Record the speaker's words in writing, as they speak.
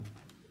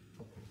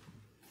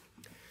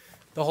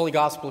The Holy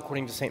Gospel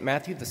according to St.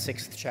 Matthew, the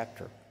 6th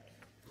chapter.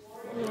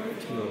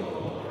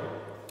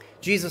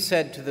 Jesus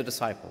said to the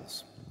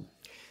disciples,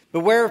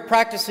 "Beware of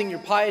practicing your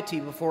piety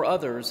before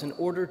others in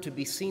order to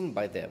be seen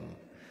by them,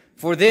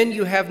 for then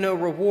you have no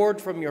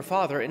reward from your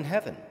Father in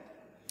heaven.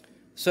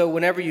 So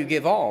whenever you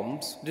give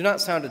alms, do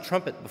not sound a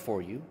trumpet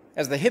before you,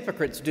 as the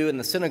hypocrites do in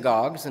the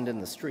synagogues and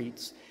in the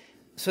streets,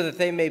 so that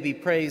they may be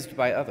praised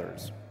by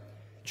others.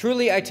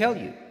 Truly I tell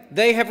you,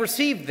 they have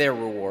received their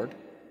reward.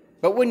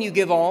 But when you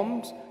give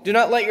alms, do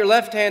not let your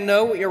left hand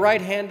know what your right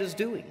hand is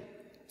doing,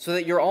 so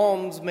that your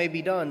alms may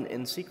be done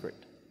in secret.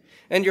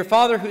 And your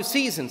Father who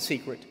sees in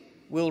secret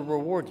will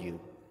reward you.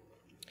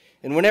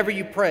 And whenever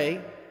you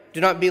pray, do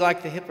not be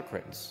like the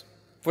hypocrites,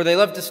 for they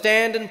love to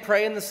stand and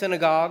pray in the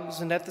synagogues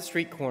and at the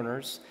street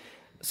corners,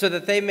 so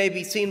that they may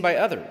be seen by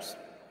others.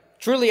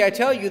 Truly I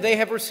tell you, they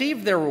have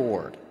received their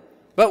reward.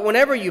 But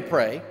whenever you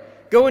pray,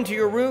 go into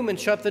your room and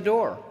shut the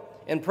door,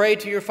 and pray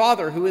to your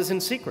Father who is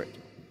in secret.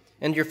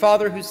 And your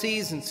Father who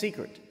sees in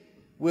secret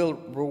will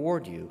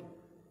reward you.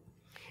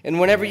 And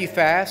whenever you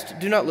fast,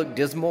 do not look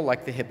dismal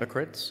like the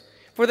hypocrites,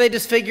 for they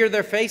disfigure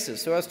their faces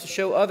so as to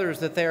show others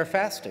that they are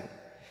fasting.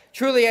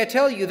 Truly I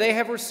tell you, they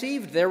have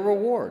received their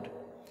reward.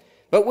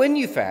 But when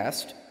you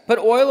fast, put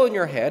oil on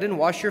your head and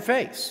wash your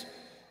face,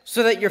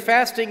 so that your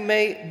fasting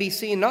may be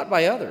seen not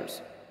by others,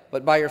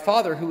 but by your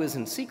Father who is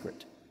in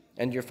secret.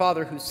 And your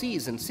Father who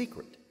sees in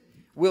secret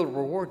will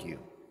reward you.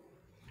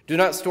 Do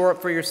not store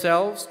up for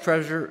yourselves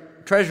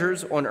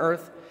treasures on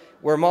earth,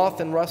 where moth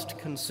and rust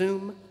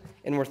consume,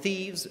 and where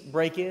thieves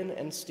break in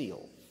and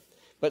steal.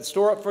 But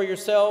store up for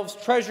yourselves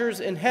treasures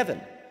in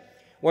heaven,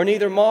 where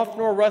neither moth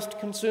nor rust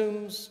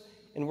consumes,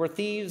 and where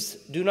thieves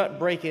do not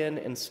break in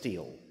and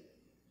steal.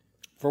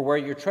 For where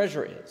your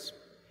treasure is,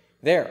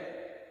 there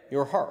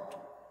your heart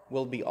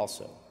will be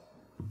also."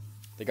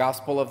 The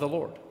Gospel of the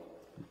Lord.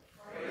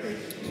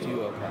 Praise to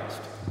you, O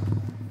Christ.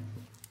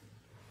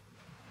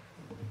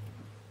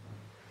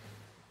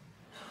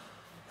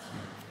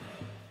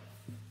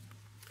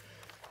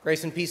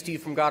 Grace and peace to you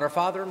from God our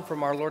Father and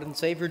from our Lord and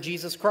Savior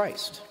Jesus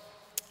Christ.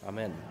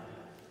 Amen.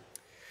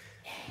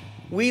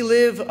 We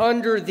live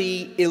under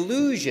the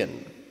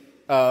illusion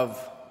of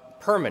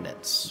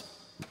permanence.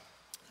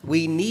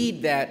 We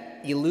need that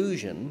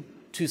illusion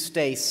to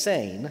stay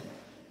sane,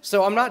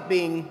 so I'm not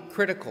being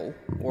critical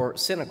or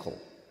cynical.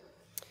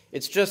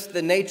 It's just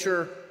the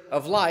nature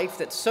of life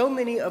that so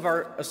many of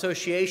our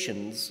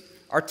associations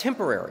are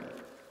temporary.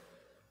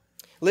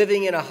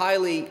 Living in a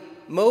highly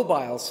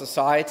mobile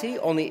society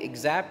only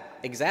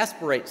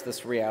exasperates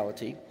this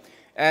reality,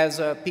 as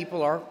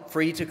people are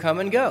free to come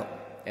and go,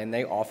 and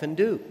they often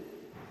do.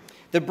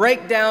 The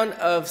breakdown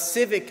of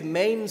civic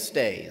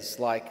mainstays,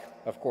 like,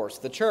 of course,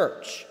 the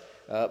church,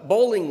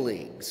 bowling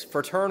leagues,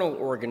 fraternal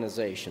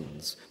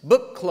organizations,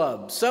 book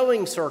clubs,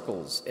 sewing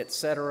circles,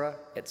 etc.,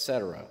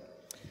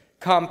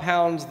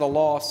 compounds the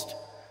loss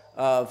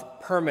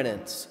of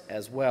permanence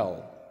as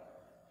well.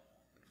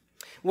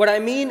 What I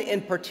mean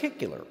in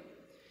particular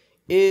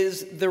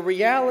is the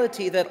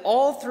reality that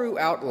all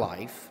throughout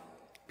life,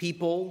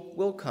 people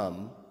will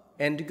come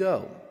and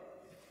go.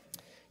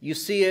 You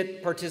see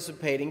it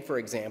participating, for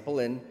example,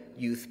 in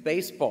youth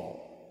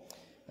baseball.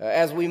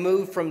 As we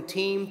move from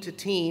team to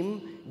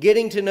team,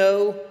 getting to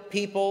know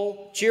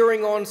people,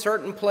 cheering on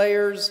certain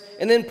players,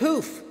 and then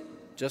poof,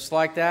 just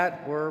like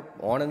that, we're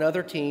on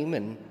another team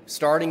and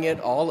starting it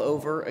all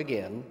over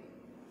again.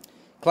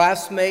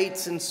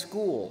 Classmates in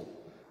school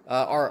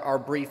are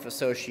brief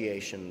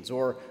associations,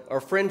 or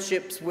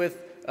friendships with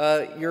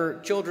your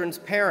children's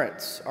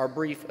parents are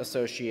brief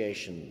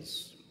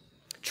associations.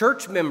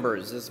 Church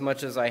members, as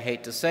much as I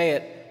hate to say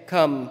it,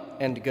 come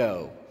and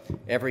go.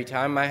 Every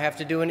time I have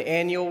to do an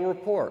annual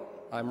report,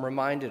 I'm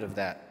reminded of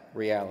that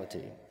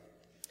reality.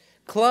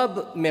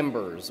 Club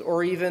members,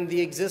 or even the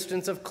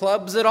existence of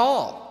clubs at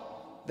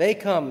all, they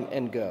come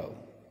and go.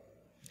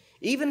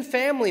 Even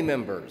family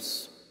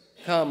members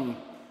come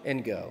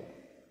and go.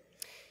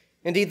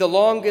 Indeed, the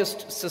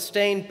longest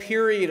sustained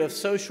period of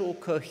social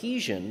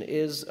cohesion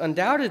is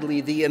undoubtedly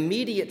the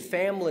immediate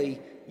family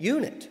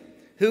unit,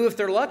 who, if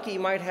they're lucky,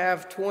 might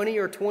have 20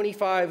 or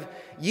 25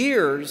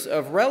 years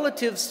of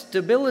relative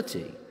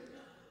stability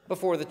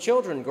before the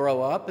children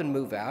grow up and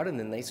move out, and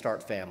then they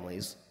start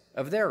families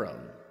of their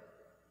own.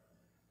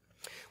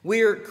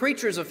 We're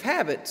creatures of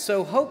habit,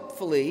 so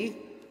hopefully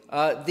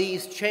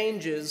these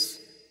changes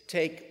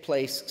take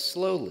place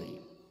slowly.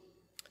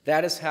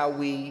 That is how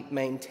we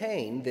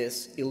maintain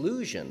this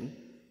illusion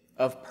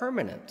of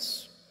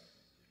permanence.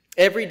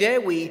 Every day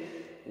we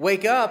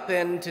wake up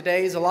and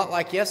today's a lot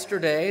like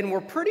yesterday, and we're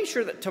pretty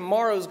sure that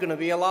tomorrow's going to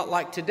be a lot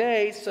like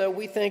today, so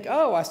we think,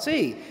 oh, I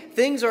see,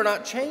 things are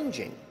not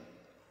changing.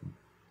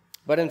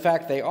 But in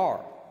fact, they are.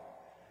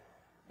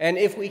 And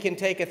if we can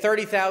take a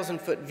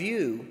 30,000-foot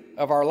view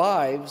of our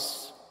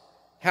lives,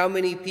 how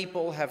many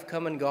people have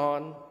come and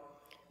gone,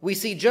 we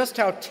see just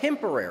how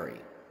temporary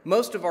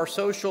most of our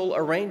social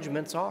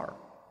arrangements are.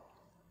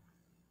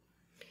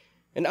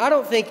 And I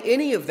don't think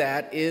any of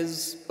that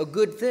is a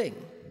good thing.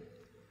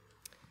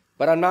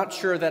 But I'm not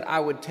sure that I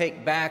would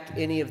take back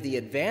any of the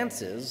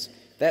advances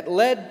that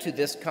led to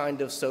this kind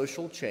of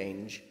social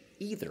change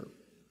either.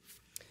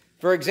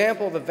 For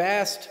example, the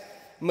vast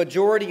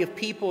majority of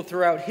people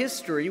throughout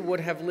history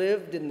would have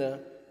lived in the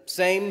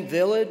same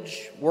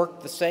village,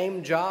 worked the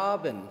same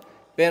job, and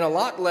been a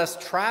lot less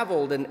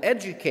traveled and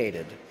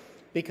educated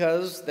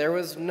because there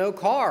was no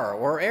car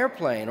or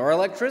airplane or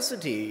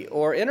electricity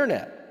or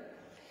internet.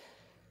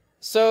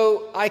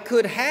 So I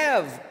could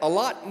have a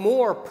lot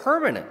more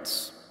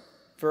permanence.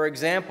 For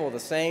example, the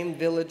same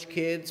village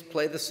kids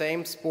play the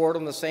same sport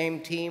on the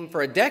same team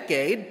for a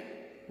decade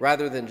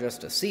rather than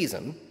just a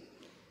season,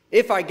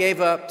 if I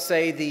gave up,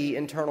 say, the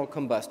internal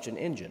combustion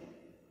engine.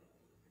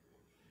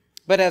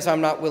 But as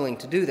I'm not willing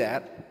to do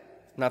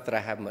that, not that I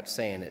have much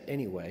say in it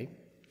anyway,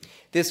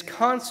 this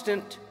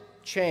constant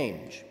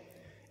change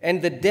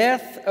and the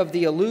death of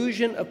the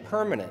illusion of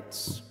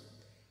permanence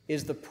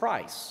is the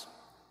price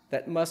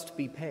that must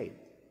be paid.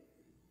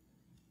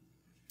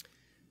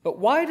 But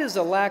why does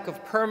a lack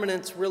of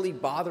permanence really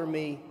bother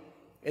me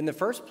in the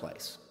first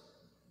place?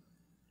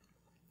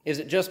 Is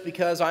it just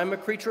because I'm a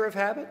creature of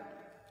habit?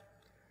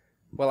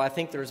 Well, I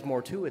think there's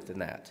more to it than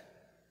that.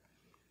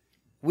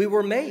 We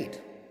were made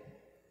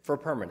for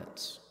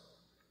permanence.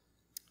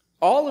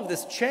 All of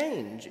this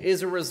change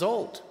is a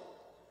result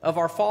of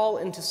our fall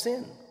into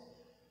sin.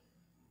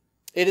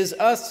 It is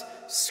us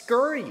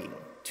scurrying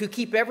to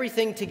keep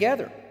everything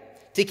together,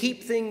 to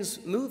keep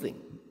things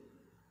moving.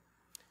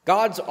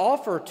 God's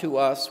offer to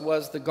us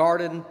was the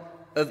Garden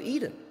of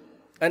Eden,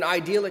 an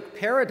idyllic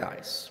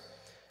paradise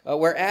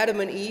where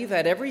Adam and Eve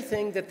had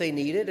everything that they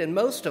needed and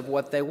most of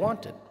what they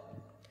wanted.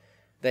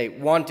 They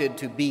wanted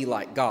to be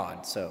like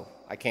God, so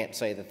I can't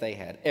say that they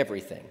had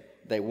everything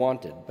they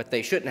wanted, but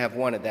they shouldn't have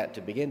wanted that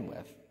to begin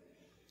with.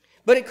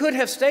 But it could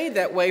have stayed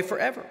that way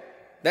forever.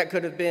 That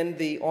could have been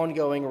the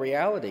ongoing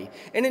reality.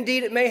 And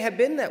indeed, it may have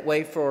been that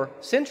way for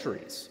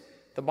centuries.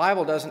 The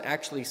Bible doesn't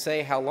actually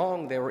say how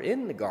long they were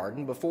in the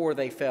garden before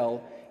they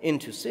fell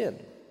into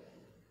sin.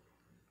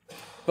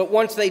 But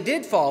once they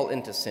did fall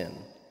into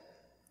sin,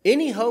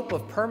 any hope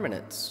of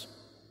permanence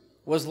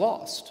was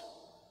lost.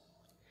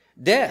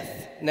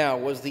 Death now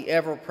was the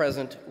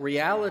ever-present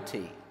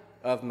reality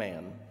of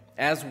man,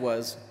 as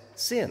was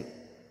sin.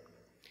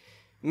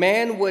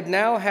 Man would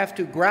now have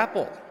to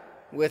grapple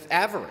with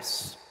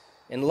avarice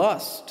and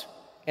lust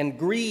and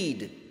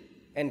greed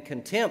and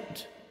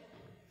contempt.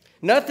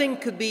 Nothing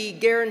could be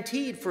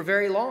guaranteed for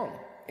very long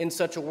in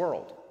such a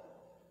world.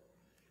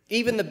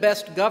 Even the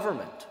best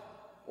government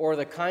or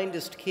the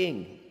kindest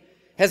king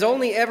has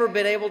only ever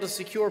been able to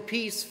secure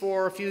peace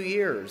for a few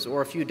years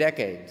or a few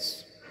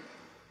decades.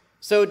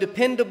 So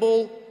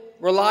dependable,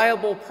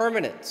 reliable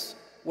permanence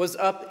was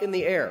up in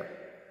the air.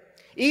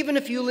 Even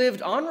if you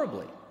lived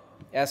honorably,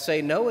 as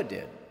say Noah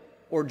did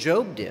or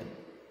Job did,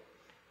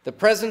 the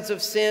presence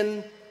of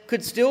sin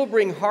could still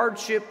bring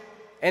hardship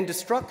and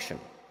destruction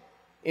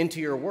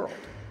into your world.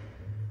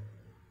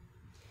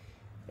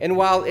 And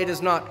while it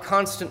is not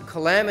constant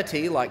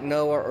calamity like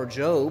Noah or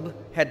Job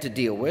had to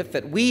deal with,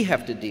 that we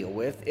have to deal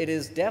with, it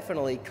is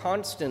definitely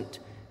constant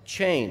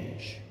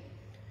change.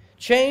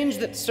 Change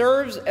that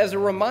serves as a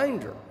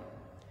reminder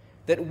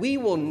that we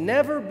will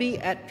never be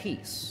at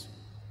peace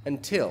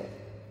until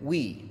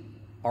we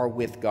are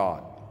with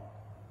God.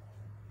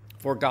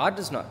 For God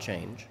does not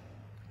change.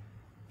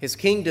 His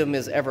kingdom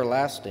is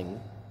everlasting.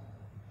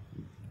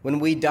 When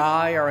we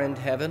die or in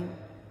heaven,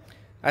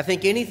 I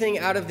think anything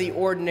out of the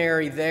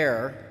ordinary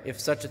there, if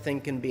such a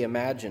thing can be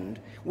imagined,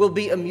 will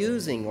be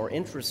amusing or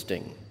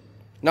interesting,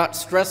 not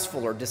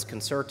stressful or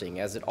disconcerting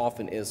as it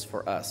often is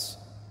for us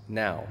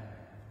now.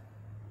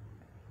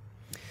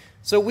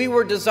 So we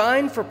were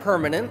designed for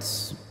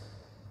permanence.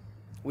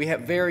 We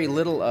have very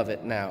little of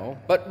it now,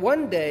 but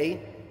one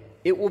day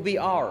it will be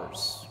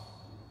ours.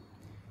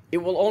 It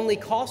will only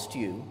cost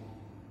you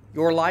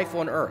your life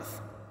on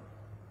earth.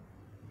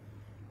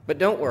 But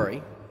don't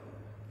worry,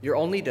 you're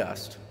only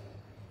dust,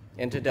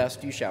 and to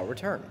dust you shall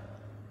return.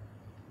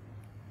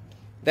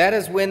 That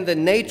is when the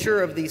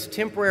nature of these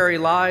temporary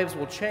lives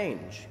will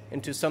change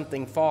into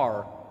something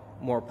far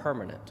more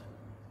permanent.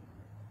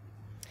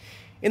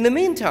 In the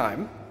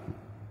meantime,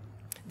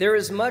 there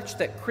is much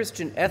that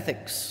Christian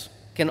ethics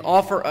can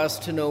offer us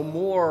to know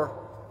more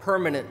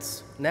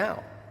permanence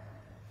now.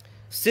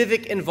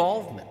 Civic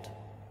involvement,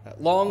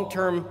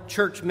 long-term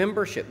church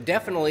membership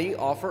definitely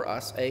offer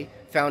us a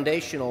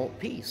foundational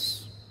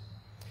peace.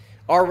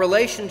 Our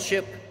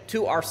relationship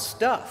to our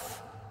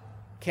stuff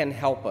can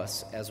help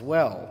us as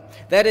well.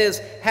 That is,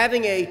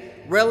 having a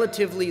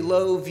relatively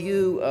low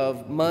view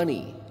of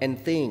money and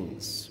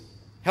things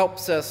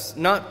helps us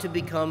not to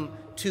become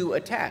too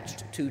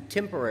attached to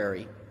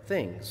temporary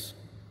things.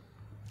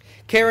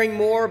 Caring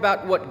more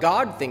about what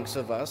God thinks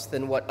of us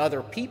than what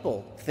other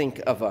people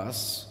think of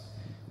us,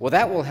 well,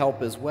 that will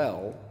help as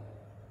well.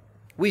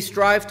 We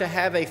strive to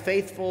have a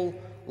faithful,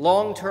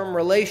 long-term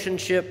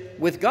relationship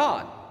with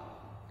God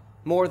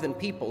more than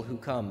people who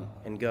come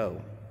and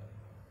go.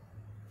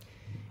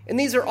 And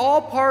these are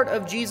all part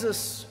of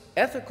Jesus'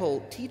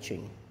 ethical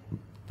teaching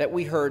that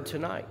we heard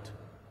tonight.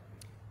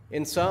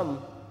 In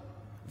some,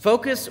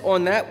 focus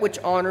on that which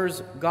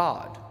honors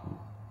God.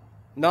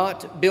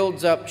 not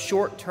builds up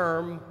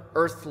short-term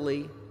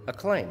earthly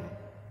acclaim.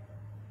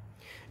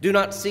 Do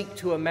not seek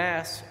to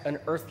amass an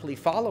earthly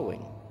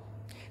following.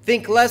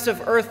 Think less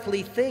of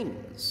earthly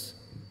things,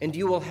 and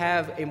you will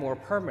have a more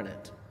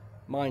permanent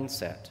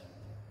mindset.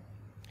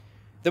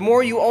 The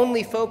more you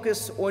only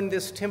focus on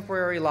this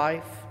temporary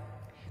life,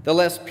 the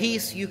less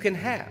peace you can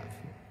have,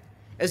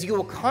 as you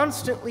will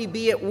constantly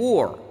be at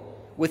war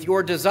with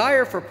your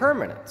desire for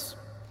permanence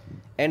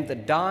and the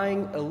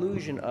dying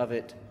illusion of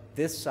it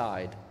this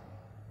side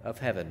of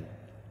heaven.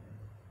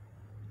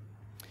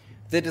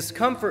 The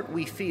discomfort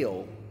we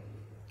feel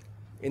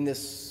in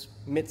this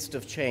midst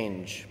of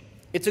change,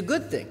 it's a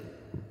good thing.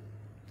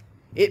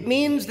 It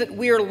means that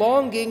we are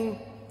longing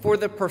for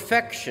the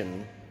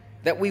perfection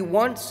that we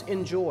once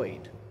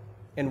enjoyed,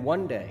 and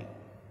one day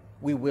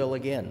we will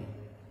again.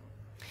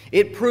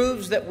 It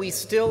proves that we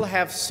still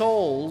have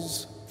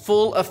souls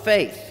full of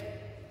faith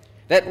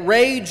that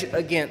rage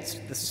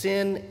against the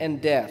sin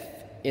and death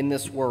in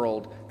this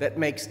world that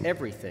makes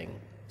everything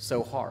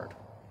so hard.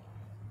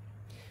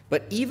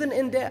 But even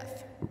in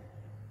death,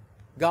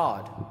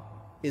 God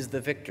is the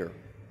victor.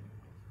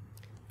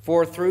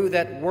 For through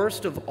that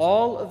worst of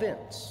all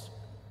events,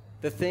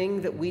 the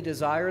thing that we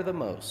desire the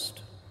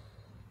most,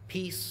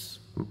 peace,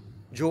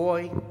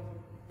 joy,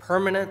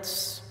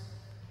 permanence,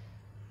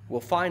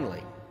 will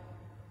finally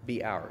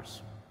be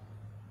ours.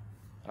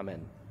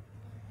 Amen.